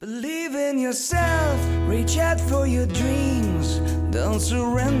Believe in yourself, reach out for your dreams. Don't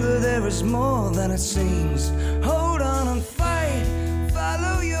surrender, there is more than it seems. Hold on and fight,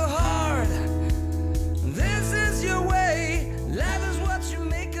 follow your heart. This is your way, life is what you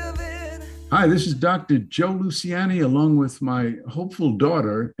make of it. Hi, this is Dr. Joe Luciani, along with my hopeful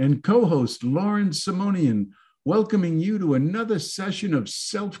daughter and co-host Lauren Simonian, welcoming you to another session of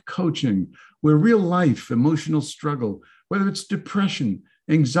self-coaching, where real life, emotional struggle, whether it's depression,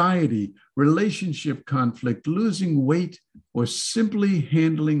 anxiety, relationship conflict, losing weight, or simply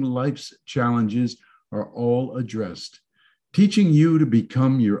handling life's challenges are all addressed, teaching you to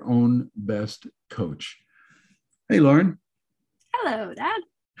become your own best coach. Hey, Lauren. Hello, Dad.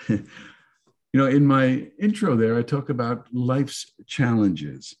 In my intro there, I talk about life's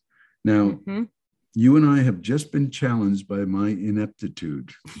challenges. Now, you and I have just been challenged by my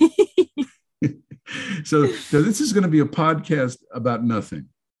ineptitude. So this is going to be a podcast about nothing.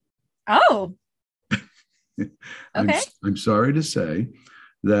 Oh, okay. I'm sorry to say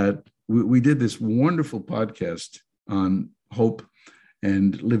that we did this wonderful podcast on hope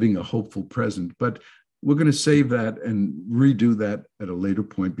and living a hopeful present, but we're going to save that and redo that at a later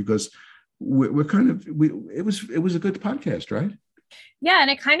point because it was a good podcast, right? Yeah, and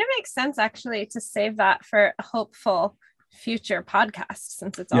it kind of makes sense actually to save that for a hopeful future podcast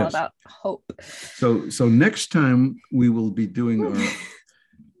since it's all about hope. So next time we will be doing our,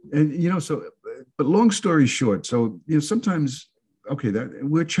 but long story short, sometimes, that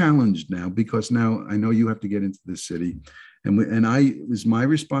we're challenged now because now I know you have to get into the city, and it was my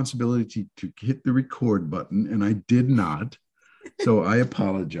responsibility to hit the record button, and I did not. So I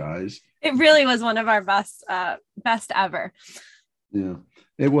apologize. It really was one of our best ever. Yeah,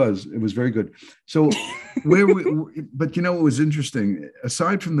 it was very good. So but what was interesting,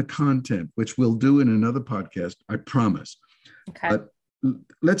 aside from the content, which we'll do in another podcast, I promise. Okay. But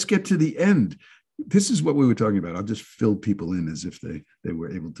let's get to the end. This is what we were talking about. I'll just fill people in as if they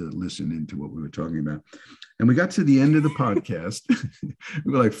were able to listen into what we were talking about. And we got to the end of the podcast.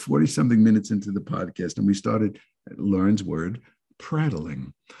 We were like 40 something minutes into the podcast, and we started, Lauren's word,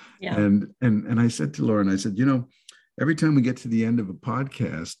 prattling. Yeah. And I said to Lauren, I said, every time we get to the end of a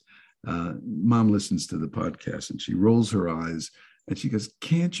podcast, Mom listens to the podcast and she rolls her eyes and she goes,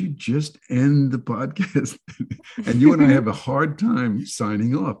 "Can't you just end the podcast?" And you and I have a hard time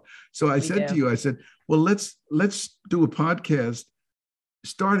signing off. So I said to you, I said, well, let's do a podcast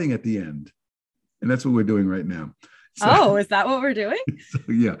starting at the end. And that's what we're doing right now. So, is that what we're doing? So,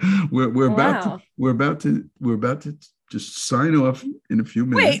 yeah, we're about to just sign off in a few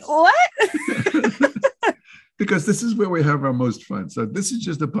minutes. Wait, what? Because this is where we have our most fun. So this is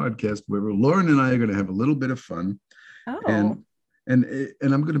just a podcast where Lauren and I are going to have a little bit of fun. Oh. And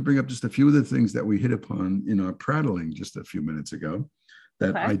I'm going to bring up just a few of the things that we hit upon in our prattling just a few minutes ago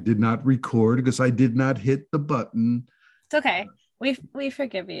that I did not record because I did not hit the button. It's okay. We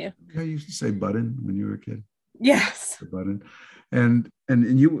forgive you. I used to say button when you were a kid. Yes. The button. And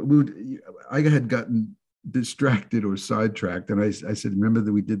I had gotten distracted or sidetracked, and I said, remember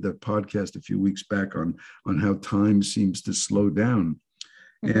that we did that podcast a few weeks back on how time seems to slow down,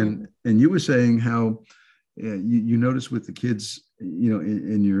 and you were saying how you notice with the kids,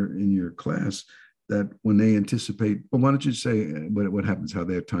 in your class, that when they anticipate. Well, why don't you say what happens, how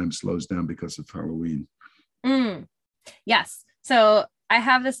their time slows down because of Halloween? Yes. So I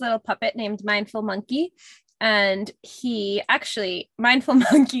have this little puppet named Mindful Monkey. And Mindful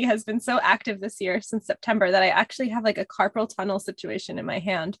Monkey has been so active this year since September that I actually have like a carpal tunnel situation in my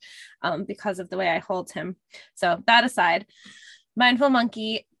hand because of the way I hold him. So that aside, Mindful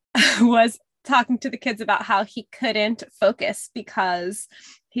Monkey was talking to the kids about how he couldn't focus because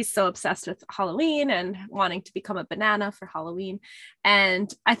he's so obsessed with Halloween and wanting to become a banana for Halloween.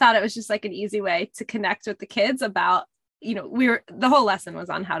 And I thought it was just like an easy way to connect with the kids about, the whole lesson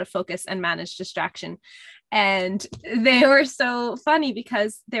was on how to focus and manage distraction. And they were so funny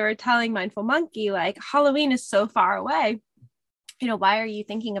because they were telling Mindful Monkey, like, Halloween is so far away. Why are you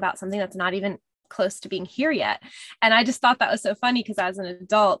thinking about something that's not even close to being here yet? And I just thought that was so funny because as an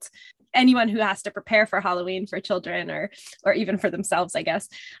adult, anyone who has to prepare for Halloween for children or even for themselves, I guess,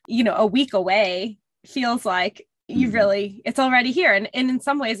 a week away feels like it's already here. And in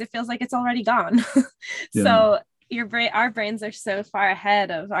some ways it feels like it's already gone. Yeah. So our brains are so far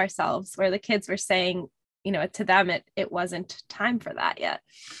ahead of ourselves, where the kids were saying, to them, it wasn't time for that yet.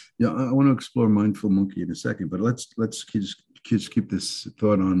 Yeah, I want to explore Mindful Monkey in a second, but let's just keep this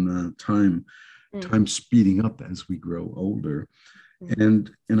thought on time speeding up as we grow older.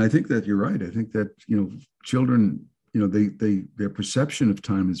 And I think that you're right. I think that, children, their perception of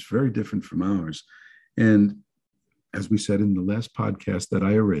time is very different from ours. And as we said in the last podcast that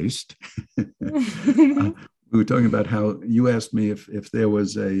I erased, we were talking about how you asked me if there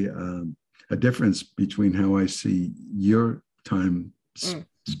was a difference between how I see your time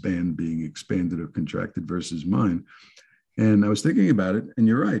span being expanded or contracted versus mine. And I was thinking about it, and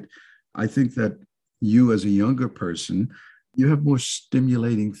you're right. I think that you, as a younger person, you have more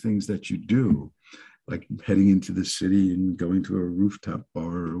stimulating things that you do, like heading into the city and going to a rooftop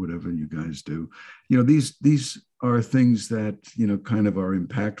bar or whatever you guys do. These are things that, kind of are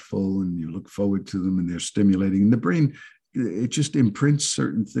impactful, and you look forward to them, and they're stimulating. And the brain, it just imprints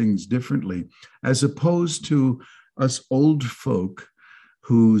certain things differently, as opposed to us old folk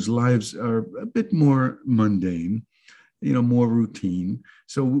whose lives are a bit more mundane, more routine.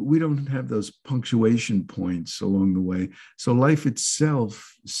 So we don't have those punctuation points along the way. So life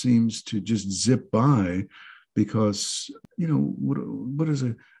itself seems to just zip by because, what does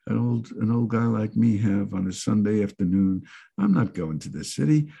an old guy like me have on a Sunday afternoon? I'm not going to the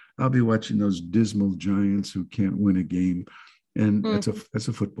city. I'll be watching those dismal Giants who can't win a game. And that's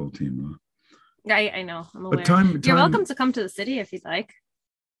a football team. I know. I'm aware. But you're welcome to come to the city if you'd like.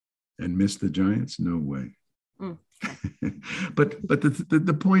 And miss the Giants? No way. But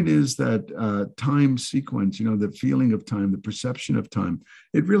the point is that time sequence, the feeling of time, the perception of time,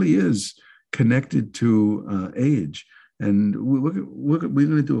 it really is connected to age. And we're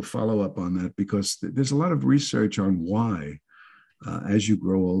going to do a follow-up on that, because there's a lot of research on why, as you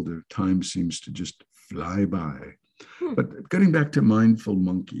grow older, time seems to just fly by. But getting back to Mindful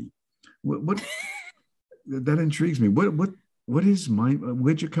Monkey, what that intrigues me. What is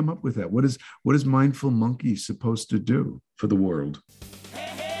where'd you come up with that? What is Mindful Monkey supposed to do for the world?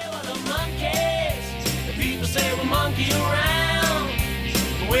 Hey, we're the monkeys. The people say we're monkey around.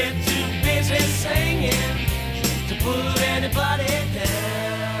 We're too busy singing to put anybody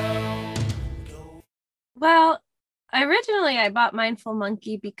down. Well, originally I bought Mindful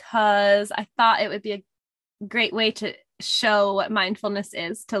Monkey because I thought it would be a great way to show what mindfulness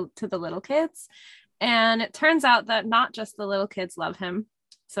is to the little kids. And it turns out that not just the little kids love him.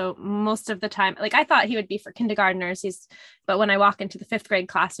 So most of the time, like, I thought he would be for kindergartners. But when I walk into the 5th grade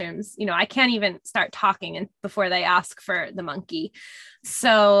classrooms, I can't even start talking before they ask for the monkey.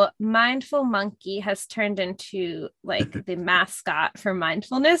 So Mindful Monkey has turned into like the mascot for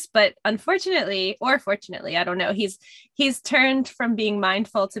mindfulness. But unfortunately, or fortunately, I don't know, he's turned from being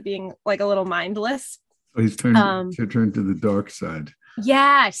mindful to being like a little mindless. So he's turned to the dark side.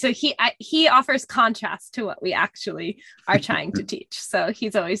 Yeah, so he offers contrast to what we actually are trying to teach. So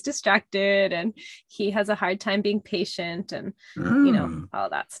he's always distracted, and he has a hard time being patient, and all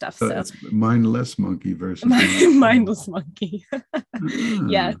that stuff. So it's mindless monkey versus mindless monkey.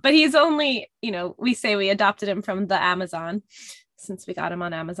 Yeah, but he's only, we say we adopted him from the Amazon, since we got him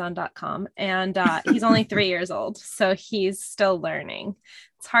on Amazon.com, and he's only 3 years old, so he's still learning.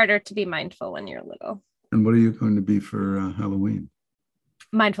 It's harder to be mindful when you're little. And what are you going to be for Halloween?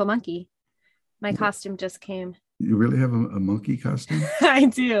 Mindful Monkey. My costume just came. You really have a monkey costume? I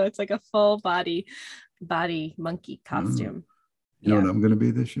do. It's like a full body monkey costume. You know what I'm going to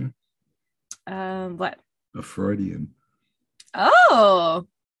be this year? What? A Freudian. Oh.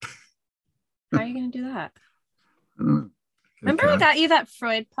 How are you going to do that? I don't know. Remember I got you that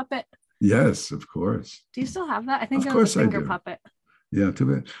Freud puppet? Yes, of course. Do you still have that? I think it was a finger puppet. Yeah, too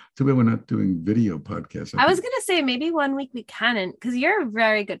bad we're not doing video podcasts. I was going to say maybe one week we can, because you're a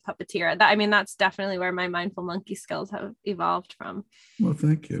very good puppeteer. That's definitely where my Mindful Monkey skills have evolved from. Well,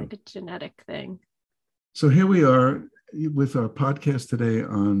 thank you. It's like a genetic thing. So here we are with our podcast today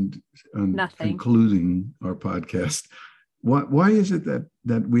on concluding our podcast. Why is it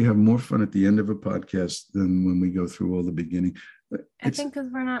that we have more fun at the end of a podcast than when we go through all the beginning? I think because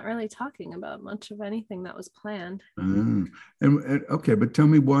we're not really talking about much of anything that was planned. And okay, but tell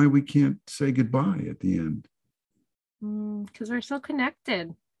me why we can't say goodbye at the end. Because we're so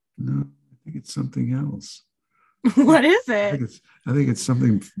connected. No, I think it's something else. What is it? I think it's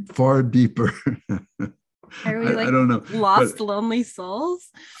something far deeper. Are we I don't know. Lost, lonely souls?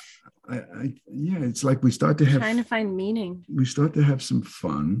 Yeah, it's like we start to have trying to find meaning. We start to have some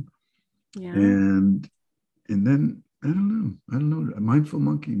fun. Yeah. And then I don't know. A Mindful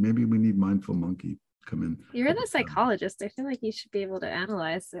Monkey. Maybe we need Mindful Monkey come in. You're the psychologist. I feel like you should be able to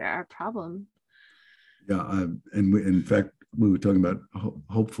analyze our problem. Yeah, in fact, we were talking about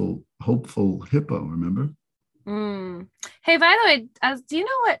hopeful hippo. Remember? Hey, by the way, do you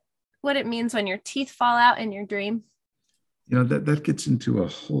know what it means when your teeth fall out in your dream? That gets into a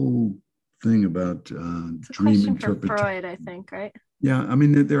whole thing about dream interpretation. For Freud, I think, right? Yeah, I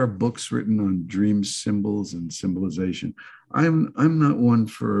mean, there are books written on dream symbols and symbolization. I'm not one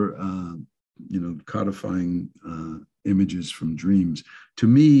for codifying images from dreams. To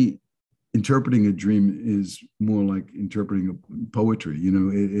me, interpreting a dream is more like interpreting a poetry.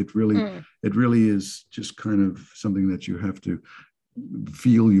 It really is just kind of something that you have to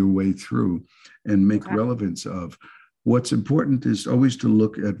feel your way through and make relevance of. What's important is always to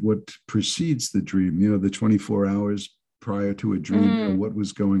look at what precedes the dream, the 24 hours prior to a dream, what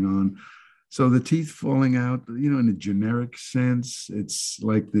was going on. So the teeth falling out, in a generic sense, it's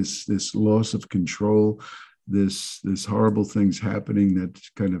like this loss of control, this horrible things happening that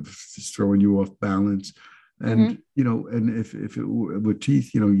kind of is throwing you off balance. And, and if it were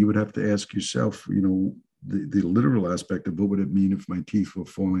teeth, you would have to ask yourself, the literal aspect of what would it mean if my teeth were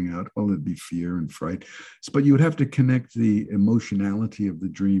falling out? Well, it'd be fear and fright. But you would have to connect the emotionality of the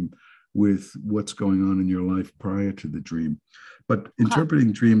dream with what's going on in your life prior to the dream. But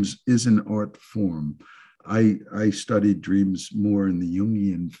interpreting dreams is an art form. I studied dreams more in the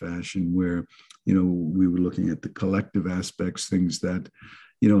Jungian fashion, where, we were looking at the collective aspects, things that,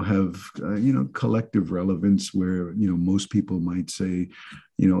 have, collective relevance, where, most people might say,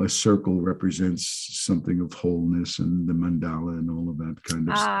 a circle represents something of wholeness, and the mandala and all of that kind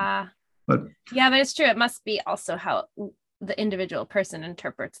of stuff. But it's true. It must be also how the individual person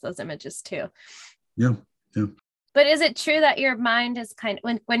interprets those images too. Yeah. But is it true that your mind is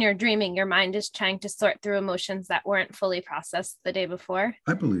when you're dreaming, your mind is trying to sort through emotions that weren't fully processed the day before?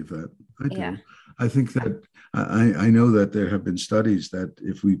 I believe that. I do. Yeah. I think that I know that there have been studies that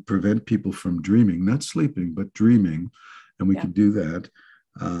if we prevent people from dreaming, not sleeping, but dreaming, and we can do that,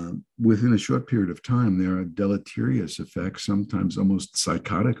 within a short period of time, there are deleterious effects, sometimes almost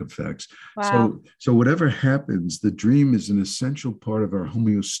psychotic effects. Wow. So whatever happens, the dream is an essential part of our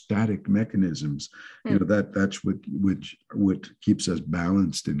homeostatic mechanisms. That's what keeps us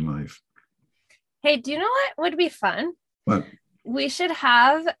balanced in life. Hey, do you know what would be fun? What? We should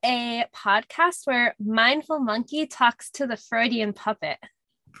have a podcast where Mindful Monkey talks to the Freudian puppet.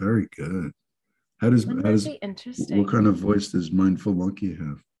 Very good. Wouldn't that be interesting? What kind of voice does Mindful Monkey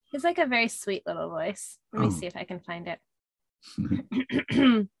have? He's like a very sweet little voice. Let me see if I can find it.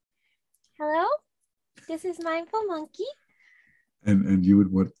 Hello, this is Mindful Monkey. And you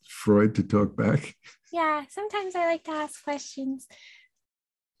would want Freud to talk back? Yeah, sometimes I like to ask questions.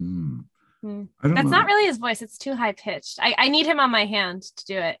 I don't know. That's not really his voice. It's too high pitched. I need him on my hand to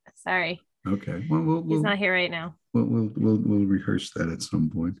do it. Sorry. Okay. Well, he's not here right now. We'll rehearse that at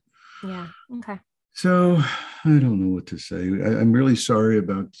some point. Yeah. Okay. So I don't know what to say. I'm really sorry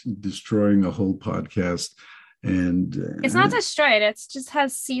about destroying a whole podcast. And it's not destroyed. It just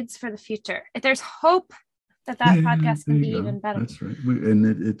has seeds for the future. There's hope that podcast can be even better. That's right.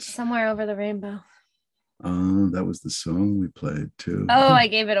 It's somewhere over the rainbow. That was the song we played too. Oh, I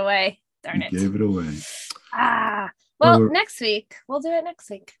gave it away. Darn it. You gave it away. Well, next week. We'll do it next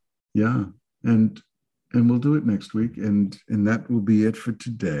week. Yeah. And we'll do it next week. And that will be it for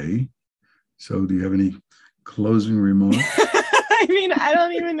today. So do you have any closing remarks? I mean, I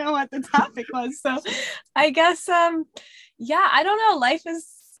don't even know what the topic was. So I guess, I don't know.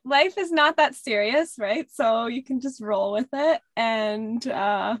 Life is not that serious, right? So you can just roll with it. And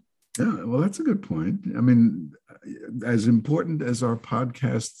yeah, well, that's a good point. I mean, as important as our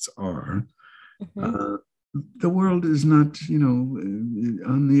podcasts are, the world is not,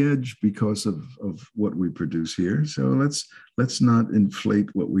 on the edge because of what we produce here. So let's not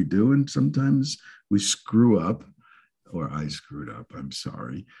inflate what we do. And sometimes we screw up, or I screwed up. I'm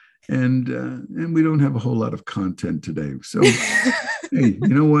sorry, and we don't have a whole lot of content today. So hey, you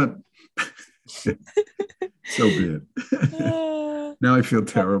know what? So be it. Now I feel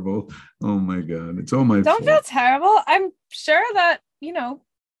terrible. Oh my God, it's all my fault. Don't feel terrible. I'm sure that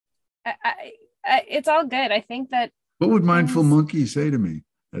it's all good. I think that. What would Mindful Monkey say to me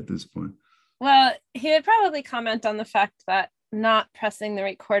at this point? Well, he would probably comment on the fact that not pressing the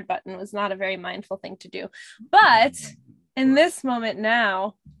record button was not a very mindful thing to do. But in this moment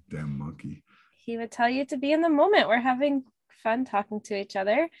now, damn monkey, he would tell you to be in the moment. We're having fun talking to each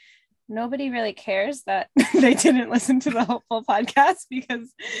other. Nobody really cares that they didn't listen to the Hopeful podcast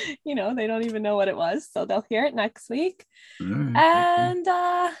because, they don't even know what it was. So they'll hear it next week. Right. And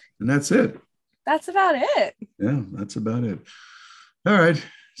that's it. That's about it. Yeah, that's about it. All right.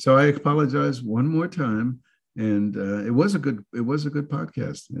 So I apologize one more time. And it was a good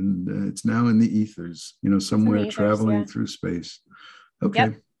podcast. And it's now in the ethers, somewhere traveling through space. Okay.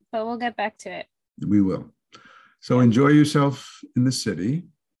 Yep, but we'll get back to it. We will. So enjoy yourself in the city.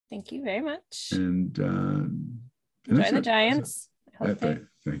 Thank you very much. And enjoy the Giants.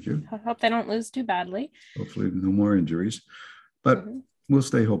 Thank you. I hope they don't lose too badly. Hopefully no more injuries. But we'll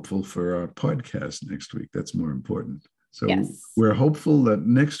stay hopeful for our podcast next week. That's more important. So Yes. we're hopeful that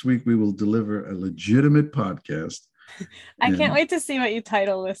next week we will deliver a legitimate podcast. I can't wait to see what you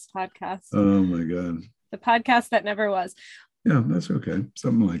title this podcast. Oh my God. The podcast that never was. Yeah, that's okay.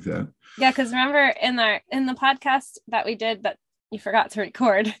 Something like that. Yeah, because remember in the podcast that we did that you forgot to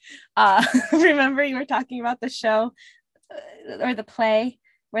record, remember you were talking about the show or the play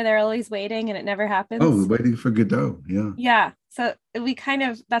where they're always waiting and it never happens? Oh, Waiting for Godot. Yeah. Yeah. So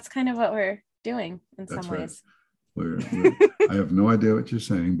that's kind of what we're doing in That's some right. ways. I have no idea what you're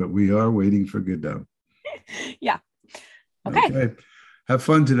saying, but we are waiting for Godot. Yeah. Okay. Have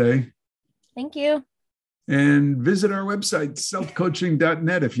fun today. Thank you. And visit our website,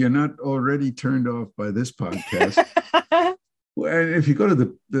 selfcoaching.net, if you're not already turned off by this podcast. And if you go to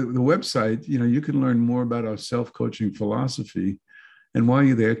the website, you can learn more about our self-coaching philosophy. And while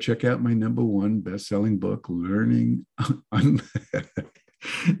you're there, check out my #1 best-selling book, Learning.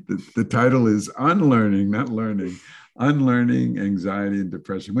 The title is Unlearning, not Learning. Unlearning Anxiety and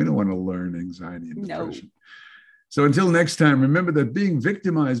Depression. We don't want to learn anxiety and depression. No. So until next time, remember that being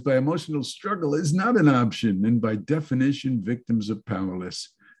victimized by emotional struggle is not an option. And by definition, victims are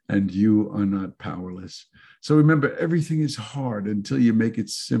powerless. And you are not powerless. So remember, everything is hard until you make it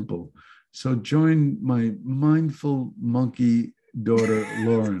simple. So join my mindful monkey daughter,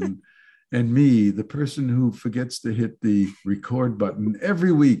 Lauren, and me, the person who forgets to hit the record button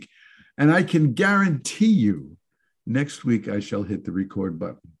every week. And I can guarantee you, next week I shall hit the record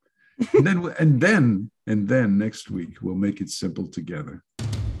button. And then next week we'll make it simple together.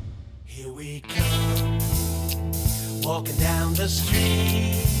 Here we come, walking down the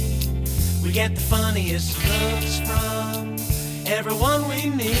street. We get the funniest looks from everyone we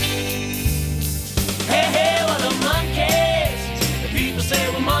meet. Hey, hey, we're the monkeys. The people say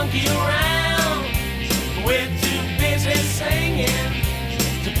we'll monkey around, but we're too busy singing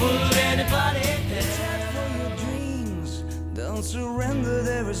to put anybody down. For your dreams, don't surrender.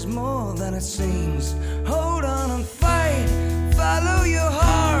 There is more than it seems. Hold on and fight. Follow your heart.